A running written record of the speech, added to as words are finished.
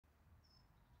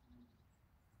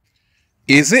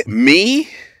Is it me?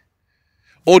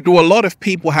 Or do a lot of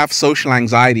people have social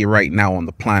anxiety right now on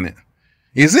the planet?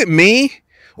 Is it me?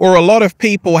 Or a lot of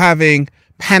people having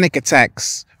panic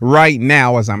attacks right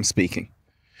now as I'm speaking?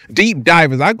 Deep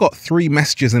divers, I got 3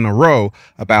 messages in a row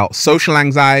about social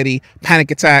anxiety, panic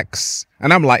attacks,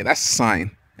 and I'm like, that's a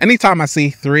sign. Anytime I see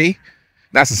 3,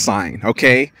 that's a sign,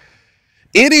 okay?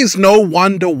 It is no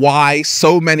wonder why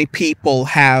so many people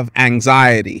have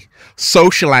anxiety,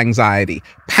 social anxiety,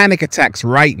 panic attacks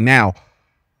right now.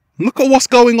 Look at what's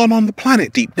going on the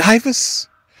planet, deep divers.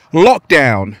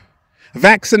 Lockdown,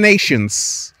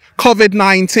 vaccinations,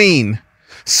 COVID-19,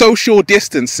 social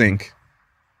distancing.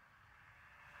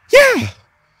 Yeah,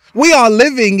 we are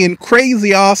living in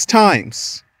crazy ass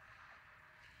times.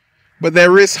 But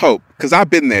there is hope, because I've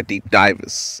been there, deep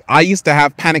divers. I used to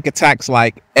have panic attacks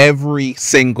like every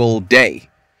single day.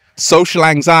 Social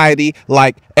anxiety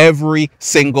like every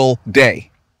single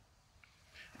day.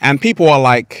 And people are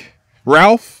like,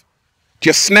 Ralph,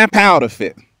 just snap out of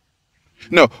it.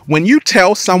 No, when you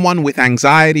tell someone with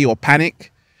anxiety or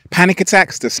panic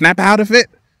attacks to snap out of it,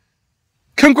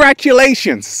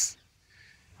 congratulations.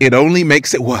 It only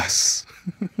makes it worse.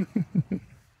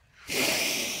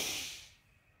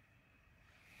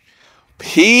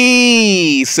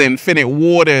 Peace, infinite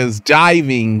waters,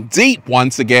 diving deep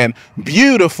once again.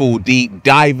 Beautiful deep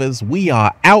divers. We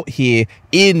are out here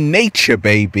in nature,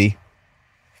 baby.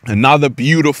 Another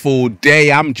beautiful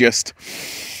day. I'm just,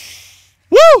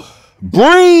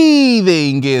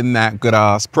 breathing in that good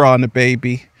ass prana,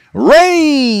 baby.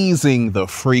 Raising the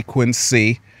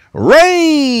frequency,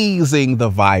 raising the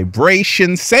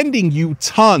vibration, sending you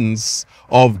tons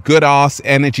of good ass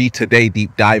energy today,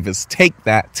 deep divers. Take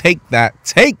that, take that,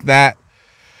 take that.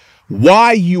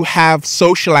 Why you have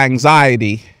social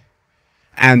anxiety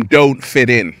and don't fit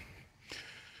in.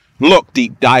 Look,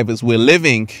 deep divers, we're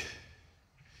living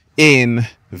in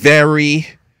very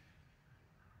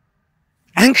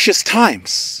anxious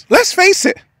times. Let's face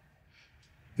it.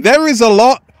 There is a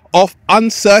lot of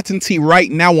uncertainty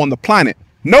right now on the planet.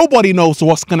 Nobody knows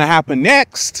what's going to happen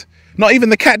next. Not even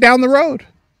the cat down the road.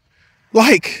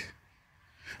 Like,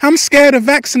 I'm scared of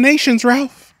vaccinations,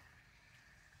 Ralph.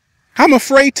 I'm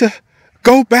afraid to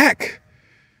go back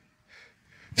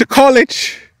to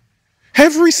college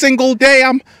every single day.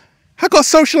 I got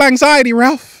social anxiety,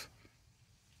 Ralph.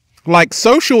 Like,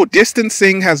 social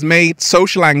distancing has made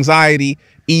social anxiety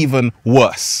even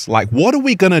worse. Like, what are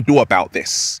we going to do about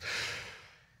this?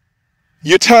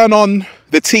 You turn on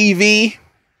the TV,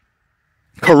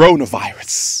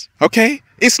 coronavirus, okay?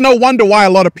 It's no wonder why a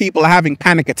lot of people are having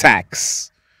panic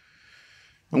attacks.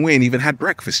 And we ain't even had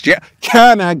breakfast yet.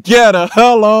 Can I get a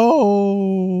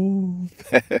hello?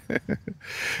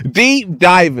 Deep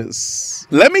divers,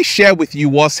 let me share with you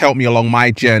what's helped me along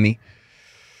my journey.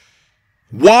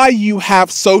 Why you have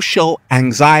social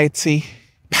anxiety,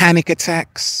 panic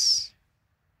attacks,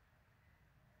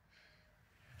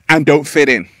 and don't fit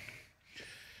in.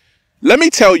 Let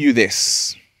me tell you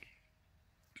this.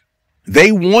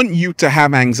 They want you to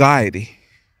have anxiety.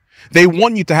 They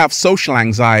want you to have social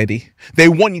anxiety. They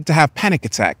want you to have panic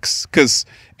attacks. Because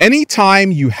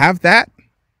anytime you have that,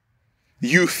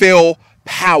 you feel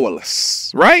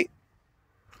powerless, right?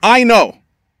 I know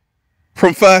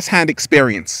from firsthand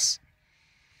experience.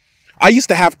 I used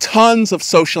to have tons of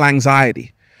social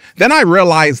anxiety. Then I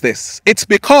realized this. It's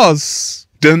because,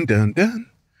 dun dun dun,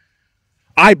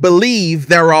 I believe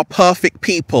there are perfect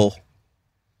people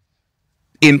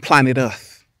in planet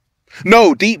Earth.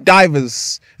 No, deep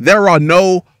divers, there are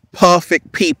no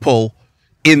perfect people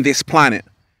in this planet.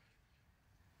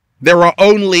 There are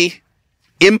only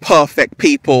imperfect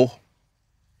people.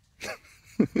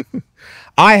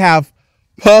 I have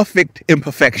perfect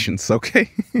imperfections, okay?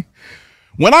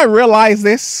 When I realized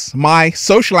this, my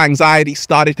social anxiety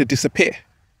started to disappear.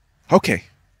 Okay,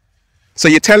 so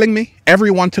you're telling me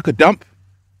everyone took a dump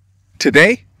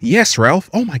today? Yes, Ralph.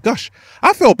 Oh my gosh,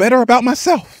 I feel better about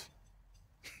myself.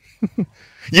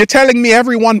 You're telling me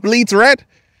everyone bleeds red?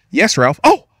 Yes, Ralph.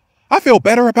 Oh, I feel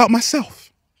better about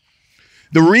myself.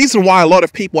 The reason why a lot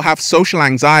of people have social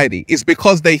anxiety is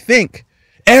because they think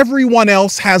everyone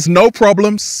else has no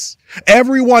problems.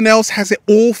 Everyone else has it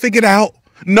all figured out.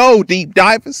 No, deep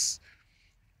divers.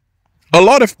 A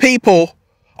lot of people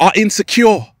are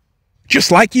insecure,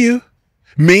 just like you,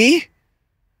 me,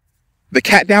 the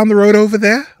cat down the road over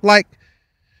there. Like,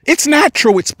 it's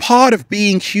natural. It's part of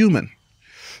being human.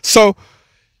 So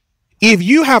if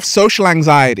you have social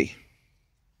anxiety,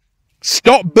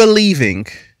 stop believing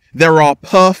there are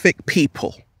perfect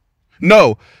people.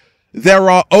 No, there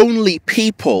are only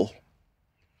people,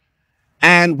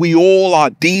 and we all are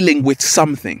dealing with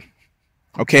something.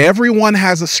 Okay, everyone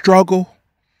has a struggle.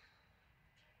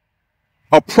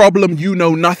 a problem you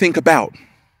know nothing about.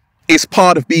 It's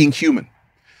part of being human.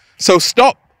 So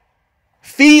stop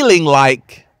feeling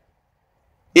like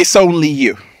it's only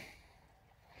you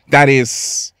that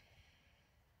is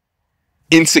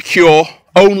insecure,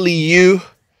 only you.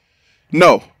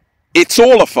 No, it's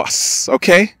all of us,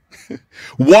 okay?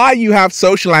 Why you have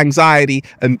social anxiety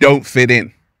and don't fit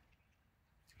in?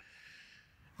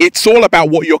 It's all about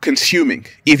what you're consuming.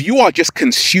 If you are just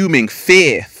consuming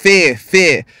fear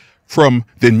from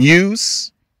the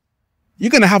news, you're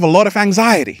going to have a lot of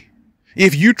anxiety.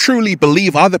 If you truly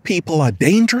believe other people are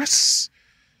dangerous,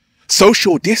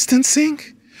 social distancing,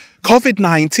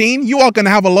 COVID-19, you are going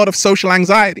to have a lot of social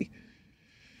anxiety.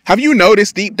 Have you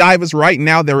noticed, deep divers, right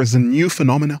now there is a new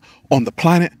phenomenon on the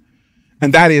planet,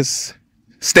 and that is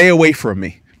stay away from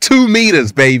me. 2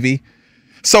 meters, baby.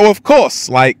 So of course,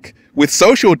 like with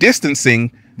social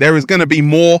distancing, there is going to be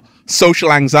more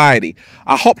social anxiety.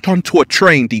 I hopped onto a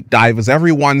train, deep divers.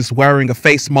 Everyone's wearing a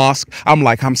face mask.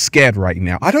 I'm scared right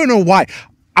now. I don't know why.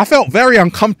 I felt very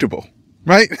uncomfortable,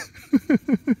 right?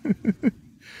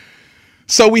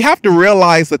 So we have to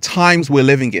realize the times we're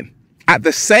living in. At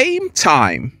the same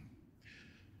time,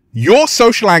 your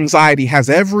social anxiety has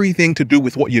everything to do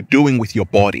with what you're doing with your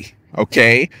body,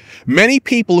 okay? Many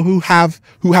people who have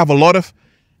a lot of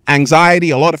anxiety,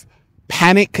 a lot of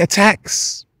panic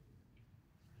attacks,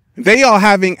 they are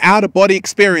having out-of-body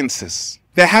experiences.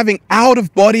 They're having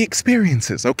out-of-body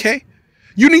experiences, okay?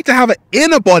 You need to have an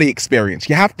inner-body experience.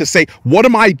 You have to say, what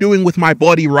am I doing with my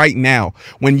body right now?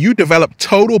 When you develop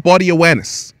total body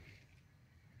awareness,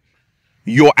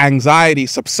 your anxiety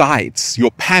subsides.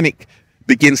 Your panic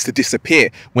begins to disappear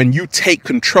when you take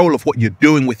control of what you're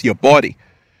doing with your body.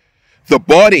 The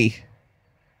body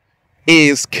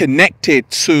is connected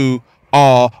to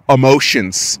our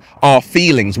emotions, our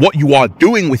feelings, what you are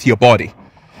doing with your body.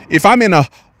 If I'm in a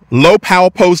low power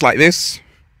pose like this,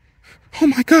 oh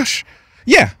my gosh,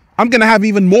 yeah, I'm going to have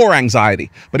even more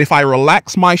anxiety. But if I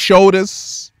relax my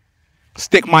shoulders,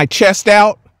 stick my chest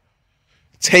out,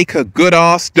 take a good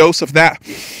ass dose of that,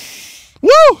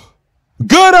 woo,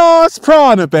 good ass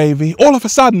prana, baby. All of a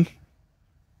sudden,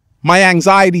 my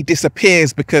anxiety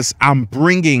disappears because I'm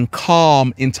bringing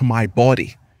calm into my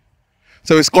body.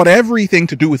 So it's got everything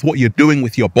to do with what you're doing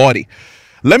with your body.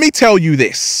 Let me tell you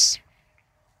this.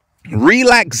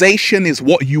 Relaxation is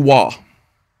what you are.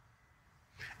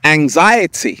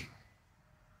 Anxiety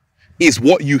is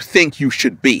what you think you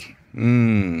should be.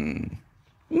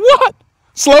 What?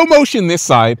 Slow motion this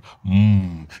side.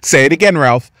 Say it again,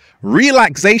 Ralph.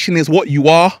 Relaxation is what you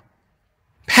are.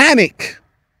 Panic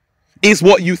is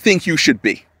what you think you should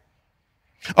be.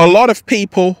 A lot of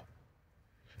people,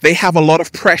 they have a lot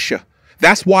of pressure.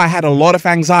 That's why I had a lot of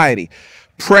anxiety.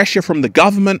 Pressure from the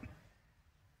government,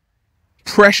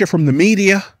 pressure from the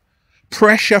media,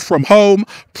 pressure from home,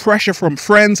 pressure from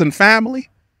friends and family.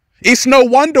 It's no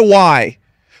wonder why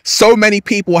so many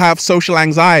people have social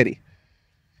anxiety.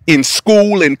 In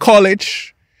school, in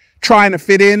college, trying to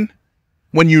fit in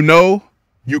when you know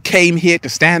you came here to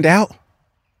stand out.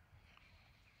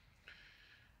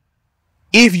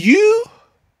 If you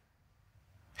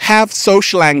have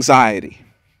social anxiety,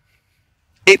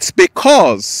 it's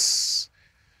because,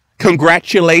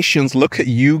 congratulations, look at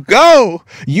you go.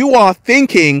 You are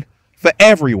thinking for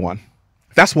everyone.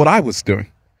 That's what I was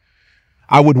doing.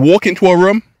 I would walk into a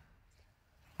room.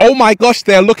 Oh my gosh,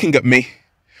 they're looking at me.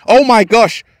 Oh my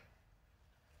gosh,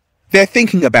 they're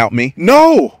thinking about me.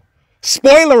 No,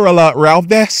 spoiler alert, Ralph,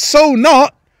 they're so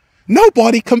not.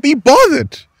 Nobody can be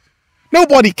bothered.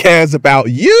 Nobody cares about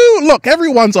you. Look,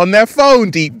 everyone's on their phone,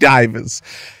 deep divers.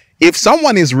 If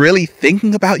someone is really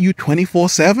thinking about you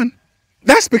 24/7,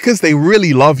 that's because they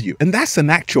really love you. And that's an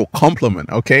actual compliment,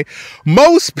 okay?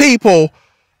 Most people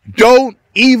don't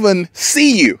even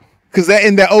see you because they're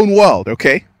in their own world,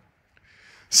 okay?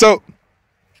 So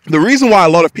the reason why a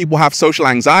lot of people have social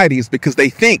anxiety is because they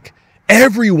think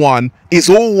everyone is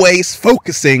always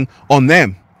focusing on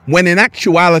them, when in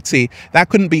actuality, that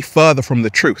couldn't be further from the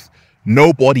truth.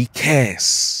 Nobody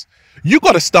cares. You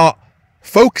got to start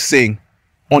focusing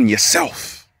on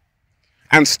yourself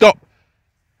and stop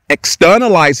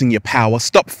externalizing your power.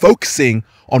 Stop focusing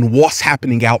on what's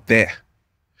happening out there.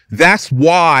 That's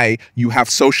why you have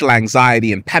social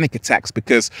anxiety and panic attacks,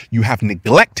 because you have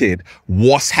neglected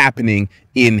what's happening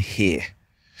in here.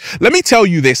 Let me tell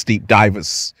you this, deep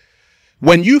divers.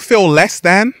 When you feel less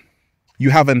than, you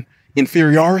have an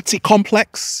inferiority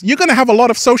complex, you're going to have a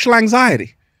lot of social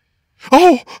anxiety.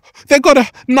 Oh, they got a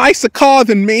nicer car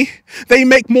than me. They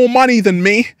make more money than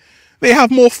me. They have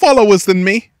more followers than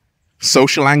me.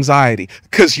 Social anxiety,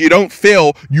 because you don't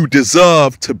feel you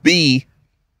deserve to be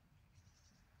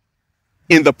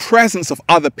in the presence of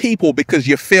other people because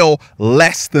you feel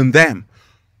less than them.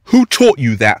 Who taught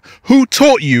you that? Who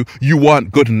taught you you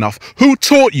weren't good enough? Who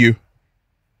taught you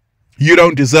you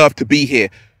don't deserve to be here?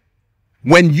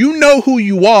 When you know who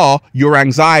you are, your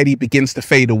anxiety begins to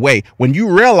fade away. When you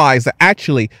realize that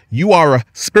actually you are a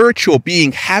spiritual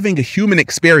being having a human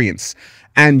experience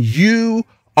and you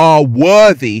are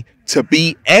worthy to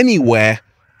be anywhere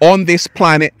on this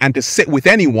planet and to sit with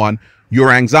anyone,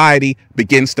 your anxiety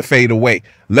begins to fade away.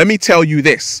 Let me tell you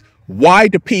this. Why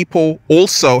do people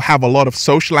also have a lot of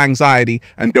social anxiety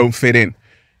and don't fit in?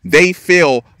 They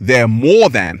feel they're more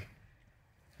than.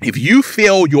 If you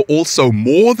feel you're also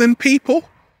more than people,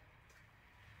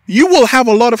 you will have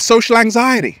a lot of social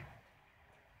anxiety.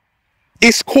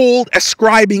 It's called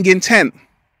ascribing intent.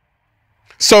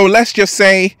 So let's just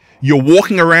say you're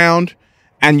walking around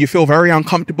and you feel very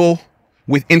uncomfortable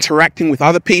with interacting with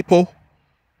other people.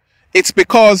 It's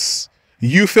because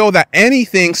you feel that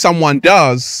anything someone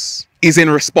does is in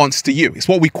response to you. It's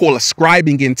what we call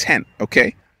ascribing intent,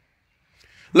 okay?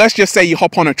 Let's just say you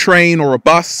hop on a train or a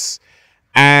bus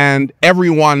and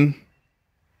everyone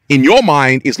in your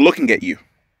mind is looking at you.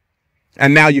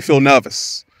 And now you feel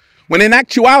nervous. When in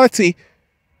actuality,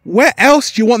 where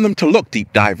else do you want them to look,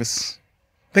 deep divers?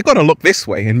 They've got to look this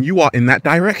way and you are in that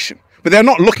direction. But they're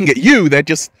not looking at you, they're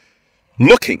just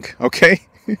looking, okay?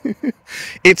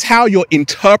 It's how you're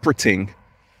interpreting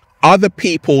other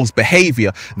people's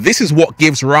behavior. This is what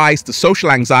gives rise to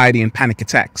social anxiety and panic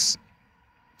attacks.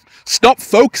 Stop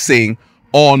focusing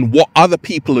on what other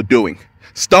people are doing.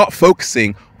 Start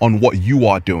focusing on what you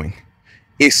are doing.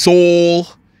 It's all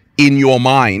in your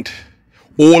mind.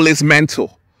 All is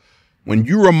mental. When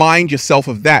you remind yourself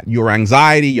of that, your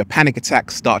anxiety, your panic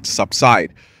attacks start to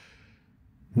subside.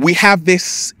 We have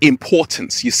this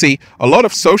importance. You see, a lot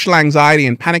of social anxiety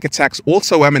and panic attacks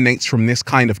also emanates from this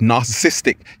kind of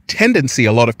narcissistic tendency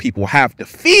a lot of people have to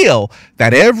feel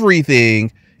that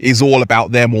everything is all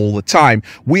about them all the time.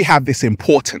 We have this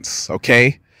importance,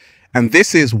 okay? And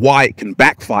this is why it can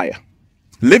backfire.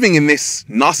 Living in this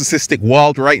narcissistic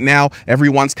world right now,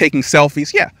 everyone's taking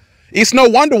selfies. Yeah, it's no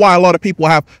wonder why a lot of people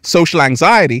have social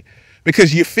anxiety,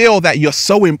 because you feel that you're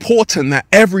so important that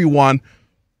everyone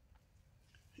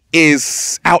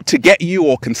is out to get you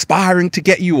or conspiring to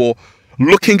get you or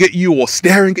looking at you or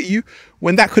staring at you,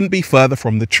 when that couldn't be further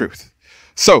from the truth.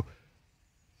 So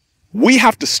we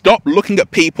have to stop looking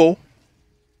at people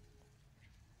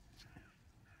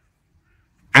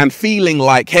and feeling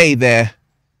like, hey, they're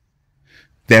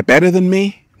better than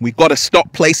me. We've got to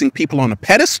stop placing people on a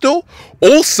pedestal.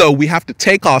 Also, we have to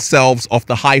take ourselves off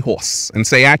the high horse and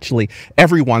say, actually,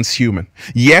 everyone's human.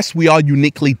 Yes, we are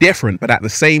uniquely different, but at the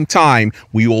same time,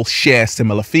 we all share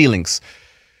similar feelings.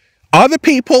 Other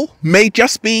people may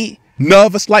just be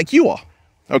nervous like you are.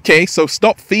 Okay, so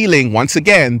stop feeling, once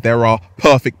again, there are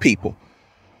perfect people.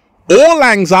 All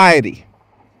anxiety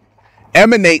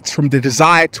emanates from the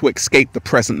desire to escape the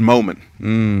present moment.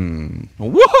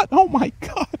 What? Oh my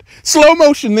God. Slow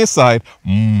motion this side.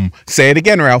 Say it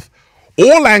again, Ralph.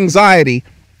 All anxiety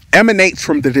emanates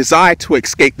from the desire to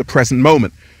escape the present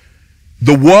moment.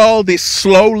 The world is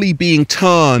slowly being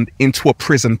turned into a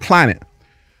prison planet.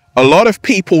 A lot of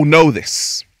people know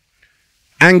this.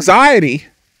 Anxiety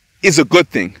is a good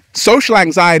thing. Social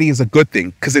anxiety is a good thing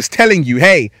because it's telling you,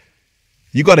 hey,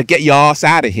 you got to get your ass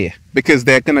out of here, because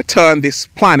they're going to turn this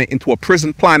planet into a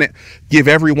prison planet, give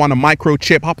everyone a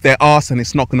microchip up their ass, and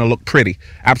it's not going to look pretty.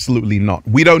 Absolutely not.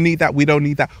 We don't need that. We don't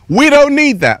need that. We don't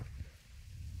need that.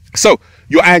 So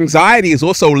your anxiety is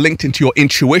also linked into your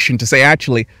intuition to say,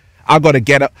 actually, I got to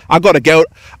get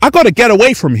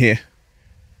away from here.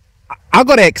 I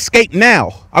got to escape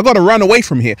now. I got to run away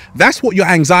from here. That's what your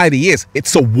anxiety is.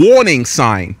 It's a warning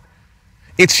sign.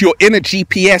 It's your inner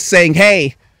GPS saying,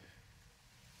 hey,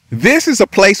 this is a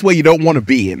place where you don't want to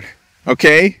be in,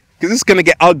 okay? Because it's going to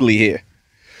get ugly here.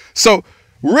 So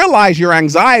realize your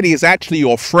anxiety is actually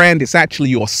your friend. It's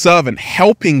actually your servant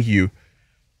helping you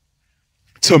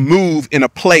to move in a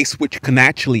place which can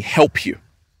actually help you.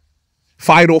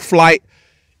 Fight or flight,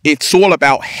 it's all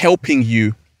about helping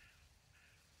you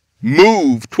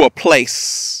move to a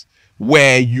place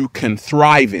where you can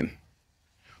thrive in.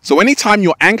 So anytime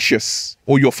you're anxious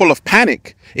or you're full of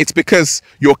panic, it's because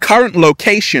your current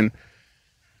location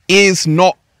is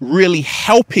not really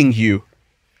helping you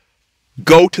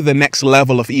go to the next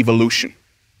level of evolution.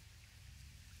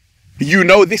 You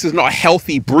know this is not a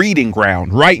healthy breeding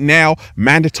ground. Right now,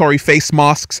 mandatory face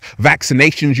masks,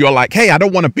 vaccinations, you're like, hey, I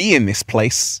don't want to be in this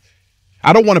place.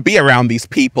 I don't want to be around these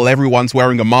people. Everyone's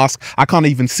wearing a mask. I can't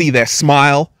even see their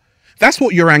smile. That's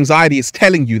what your anxiety is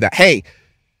telling you, that, hey,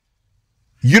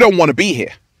 you don't want to be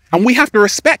here. And we have to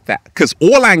respect that, because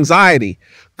all anxiety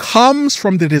comes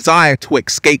from the desire to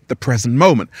escape the present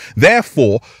moment.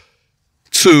 Therefore,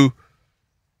 to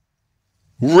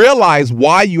realize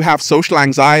why you have social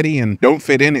anxiety and don't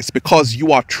fit in, it's because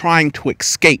you are trying to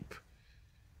escape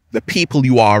the people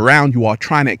you are around. You are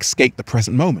trying to escape the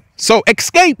present moment. So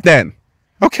escape then,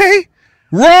 okay?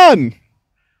 Run.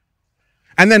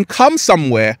 And then come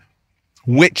somewhere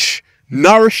which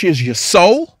nourishes your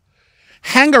soul.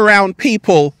 Hang around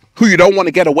people who you don't want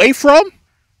to get away from,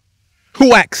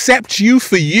 who accept you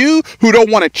for you, who don't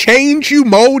want to change you,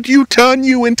 mold you, turn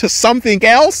you into something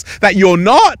else that you're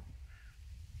not,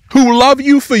 who love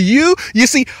you for you. You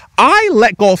see, I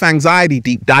let go of anxiety,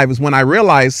 deep divers, when I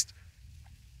realized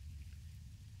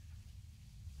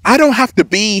I don't have to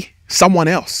be someone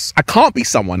else. I can't be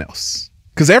someone else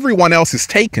because everyone else is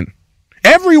taken.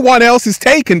 Everyone else is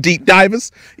taken, deep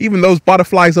divers, even those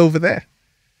butterflies over there.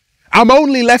 I'm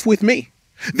only left with me.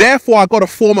 Therefore, I got to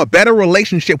form a better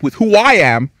relationship with who I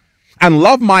am and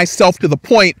love myself to the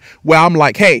point where I'm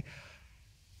like, hey,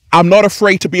 I'm not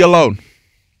afraid to be alone.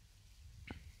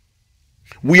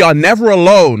 We are never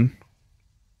alone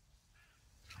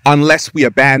unless we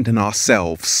abandon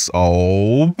ourselves.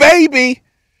 Oh, baby.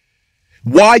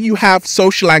 Why you have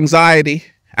social anxiety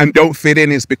and don't fit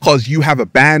in is because you have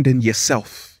abandoned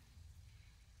yourself.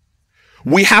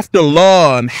 We have to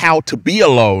learn how to be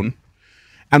alone.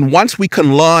 And once we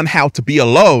can learn how to be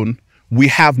alone, we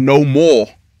have no more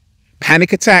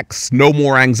panic attacks, no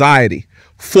more anxiety.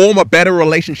 Form a better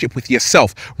relationship with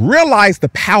yourself. Realize the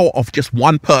power of just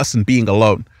one person being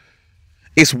alone.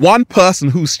 It's one person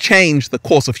who's changed the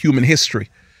course of human history.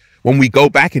 When we go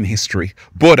back in history,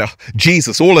 Buddha,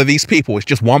 Jesus, all of these people, it's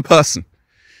just one person.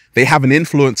 They have an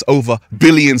influence over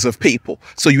billions of people.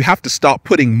 So you have to start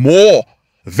putting more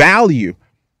value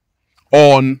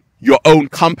on your own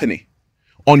company,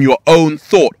 on your own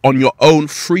thought, on your own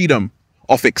freedom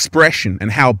of expression,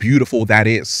 and how beautiful that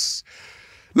is.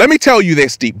 Let me tell you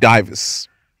this, deep divers.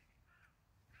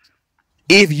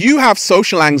 If you have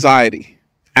social anxiety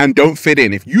and don't fit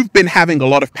in, if you've been having a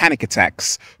lot of panic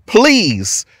attacks,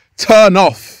 please turn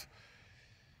off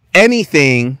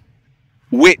anything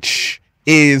which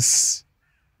is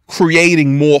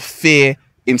creating more fear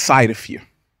inside of you.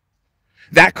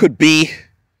 That could be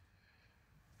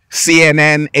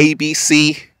CNN,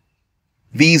 ABC,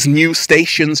 these news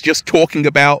stations just talking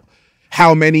about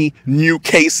how many new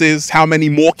cases, how many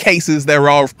more cases there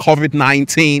are of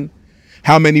COVID-19,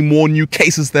 how many more new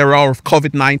cases there are of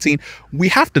COVID-19. We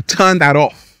have to turn that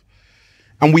off.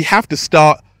 And we have to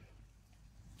start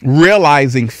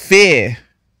realizing fear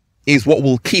is what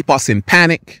will keep us in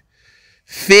panic.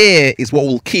 Fear is what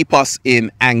will keep us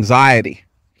in anxiety.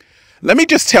 Let me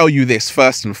just tell you this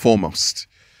first and foremost.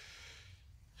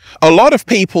 A lot of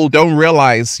people don't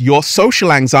realize your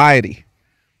social anxiety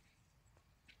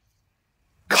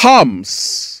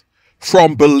comes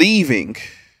from believing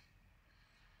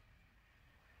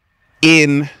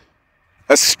in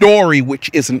a story which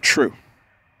isn't true.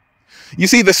 You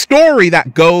see, the story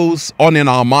that goes on in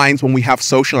our minds when we have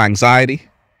social anxiety,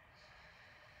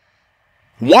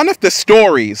 one of the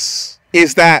stories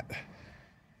is that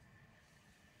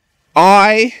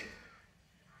I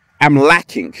am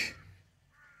lacking.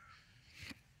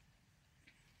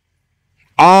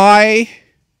 I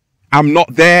am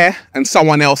not there and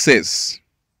someone else is.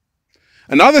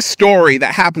 Another story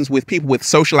that happens with people with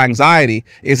social anxiety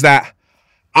is that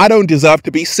I don't deserve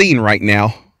to be seen right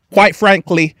now. Quite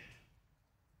frankly,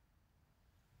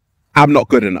 I'm not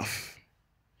good enough.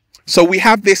 So we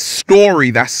have this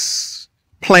story that's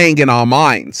playing in our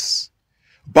minds,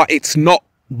 but it's not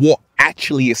what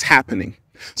actually is happening.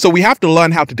 So we have to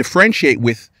learn how to differentiate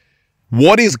with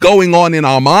what is going on in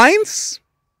our minds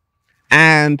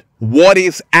and what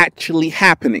is actually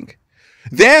happening.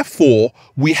 Therefore,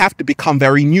 we have to become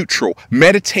very neutral.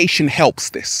 Meditation helps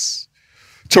this.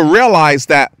 To realize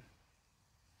that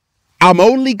I'm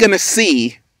only going to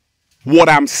see what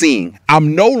I'm seeing.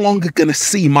 I'm no longer going to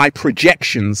see my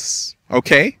projections.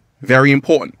 Okay? Very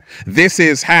important. This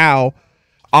is how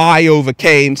I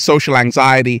overcame social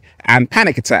anxiety and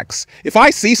panic attacks. If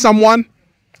I see someone,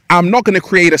 I'm not going to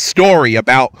create a story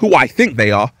about who I think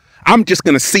they are. I'm just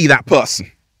going to see that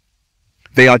person.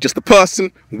 They are just a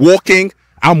person walking.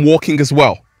 I'm walking as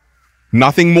well.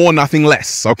 Nothing more, nothing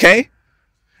less. Okay?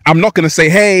 I'm not going to say,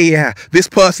 hey, yeah, this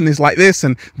person is like this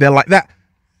and they're like that.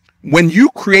 When you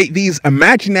create these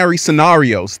imaginary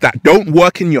scenarios that don't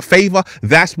work in your favor,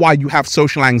 that's why you have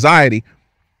social anxiety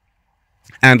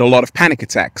and a lot of panic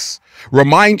attacks.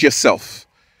 Remind yourself,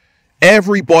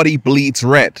 everybody bleeds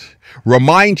red.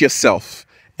 Remind yourself,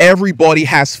 everybody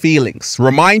has feelings.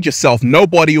 Remind yourself,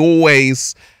 nobody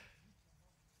always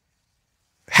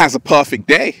has a perfect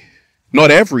day. Not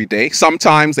every day.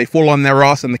 Sometimes they fall on their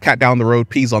ass and the cat down the road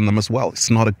pees on them as well. It's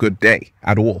not a good day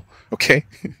at all. Okay?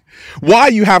 Why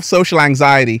you have social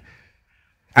anxiety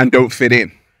and don't fit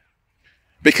in?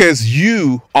 Because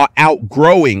you are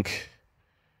outgrowing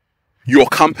your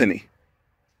company.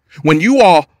 When you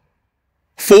are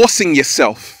forcing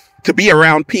yourself to be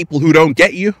around people who don't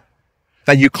get you,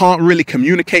 that you can't really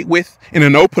communicate with in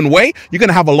an open way, you're going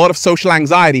to have a lot of social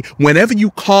anxiety. Whenever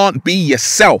you can't be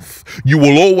yourself, you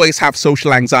will always have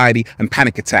social anxiety and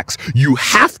panic attacks. You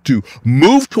have to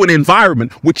move to an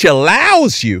environment which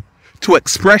allows you to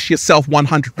express yourself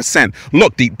 100%.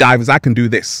 Look, deep divers, I can do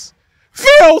this.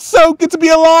 Feels so good to be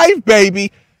alive,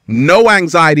 baby. No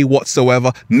anxiety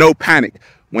whatsoever, no panic.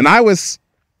 When I was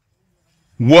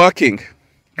working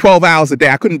 12 hours a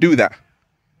day, I couldn't do that.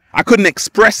 I couldn't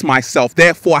express myself.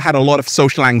 Therefore, I had a lot of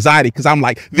social anxiety because I'm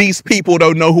like, these people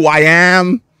don't know who I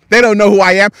am. They don't know who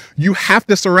I am. You have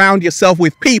to surround yourself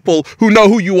with people who know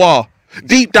who you are.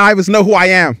 Deep divers know who I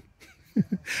am.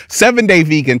 7-day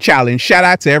vegan challenge. Shout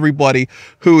out to everybody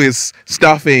who is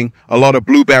stuffing a lot of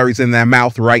blueberries in their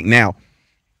mouth right now.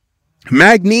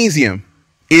 Magnesium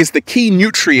is the key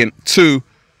nutrient to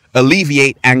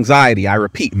alleviate anxiety. I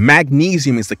repeat,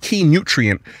 magnesium is the key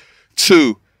nutrient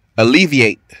to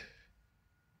alleviate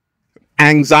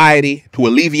anxiety, to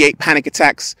alleviate panic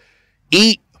attacks.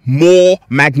 Eat more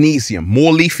magnesium,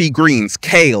 more leafy greens,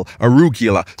 kale,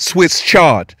 arugula, Swiss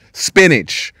chard,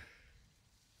 spinach.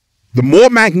 The more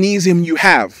magnesium you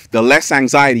have, the less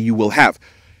anxiety you will have.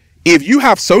 If you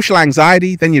have social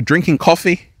anxiety, then you're drinking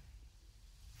coffee,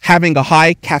 having a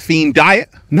high caffeine diet.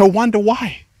 No wonder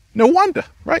why. No wonder,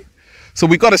 right? So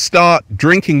we got to start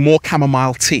drinking more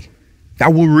chamomile tea.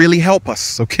 That will really help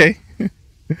us, okay?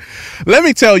 Let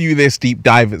me tell you this, deep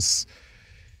divers.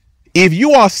 If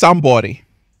you are somebody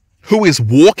who is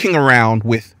walking around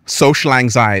with social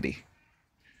anxiety,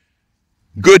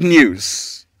 good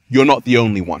news, you're not the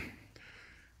only one.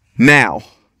 Now,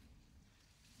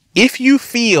 if you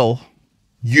feel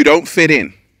you don't fit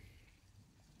in,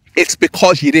 it's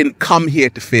because you didn't come here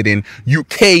to fit in. You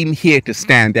came here to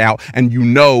stand out, and you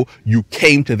know you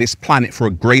came to this planet for a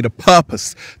greater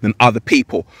purpose than other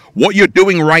people. What you're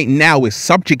doing right now is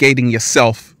subjugating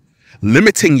yourself,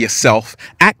 limiting yourself,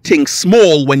 acting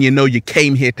small when you know you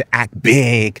came here to act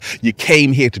big. You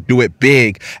came here to do it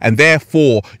big, and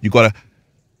therefore you gotta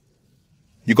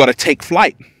take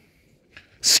flight.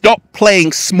 Stop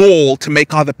playing small to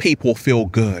make other people feel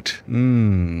good.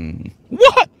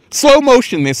 What? Slow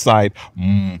motion this side.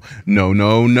 No,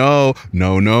 no, no,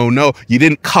 no, no, no. You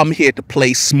didn't come here to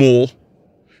play small.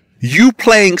 You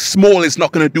playing small is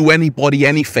not going to do anybody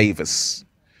any favors.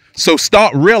 So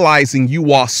start realizing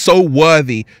you are so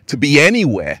worthy to be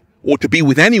anywhere or to be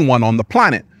with anyone on the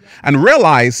planet. And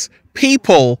realize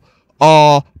people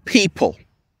are people.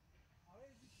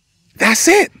 That's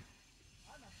it.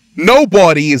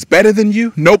 Nobody is better than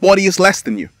you. Nobody is less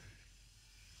than you.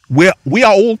 We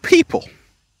are all people.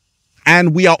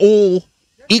 And we are all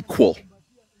equal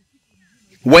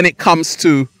when it comes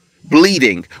to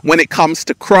bleeding, when it comes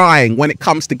to crying, when it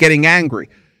comes to getting angry.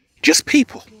 Just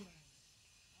people.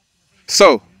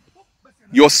 So,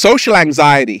 your social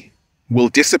anxiety will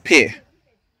disappear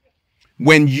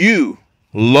when you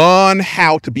learn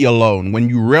how to be alone, when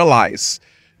you realize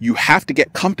you have to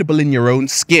get comfortable in your own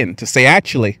skin to say,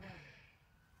 actually,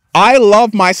 I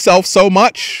love myself so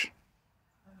much.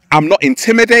 I'm not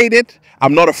intimidated.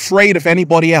 I'm not afraid of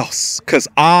anybody else because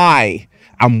I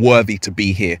am worthy to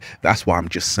be here. That's why I'm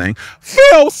just saying,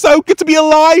 feels so good to be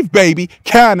alive, baby.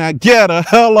 Can I get a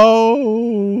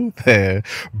hello there?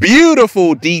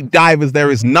 Beautiful deep divers.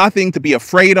 There is nothing to be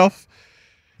afraid of.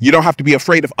 You don't have to be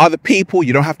afraid of other people.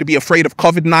 You don't have to be afraid of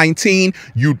COVID-19.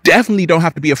 You definitely don't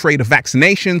have to be afraid of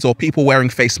vaccinations or people wearing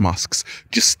face masks.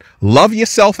 Just love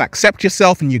yourself, accept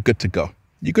yourself, and you're good to go.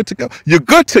 You're good to go. You're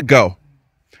good to go.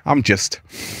 I'm just...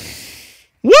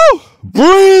 woo!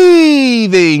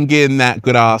 Breathing in that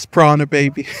good ass prana,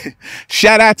 baby.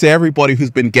 Shout out to everybody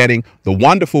who's been getting the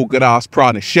wonderful good ass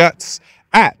prana shirts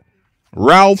at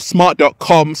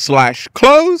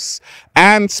ralphsmart.com/clothes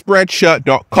and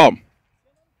spreadshirt.com.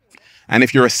 And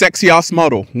if you're a sexy ass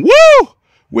model, woo,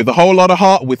 with a whole lot of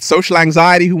heart, with social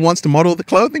anxiety who wants to model the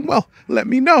clothing, well, let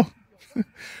me know.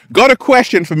 Got a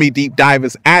question for me, deep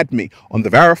divers? Add me on the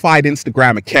verified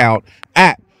Instagram account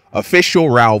at official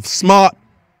Ralph Smart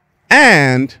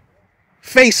and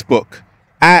Facebook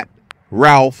at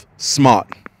Ralph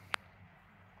Smart.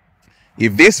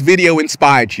 If this video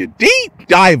inspired you, deep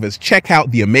divers, check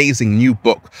out the amazing new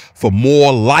book for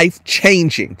more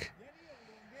life-changing,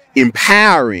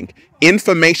 empowering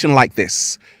information like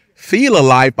this. Feel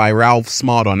Alive by Ralph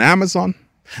Smart on Amazon.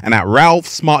 and at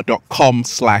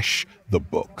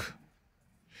ralphsmart.com/thebook.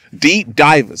 Deep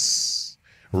divers,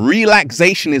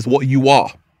 relaxation is what you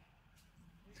are.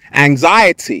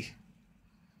 Anxiety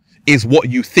is what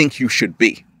you think you should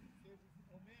be.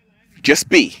 Just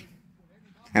be,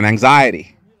 and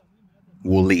anxiety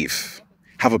will leave.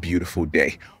 Have a beautiful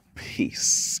day.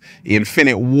 Peace.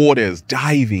 Infinite waters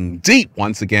diving deep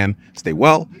once again. Stay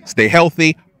well, stay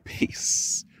healthy.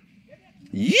 Peace.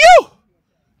 You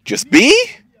just be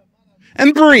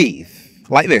and breathe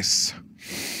like this.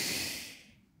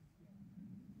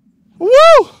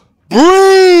 Woo!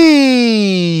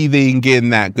 Breathing in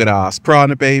that good ass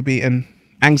prana, baby. And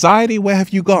anxiety, where have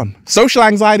you gone? Social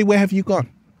anxiety, where have you gone?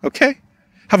 Okay?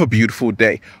 Have a beautiful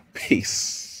day.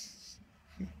 Peace.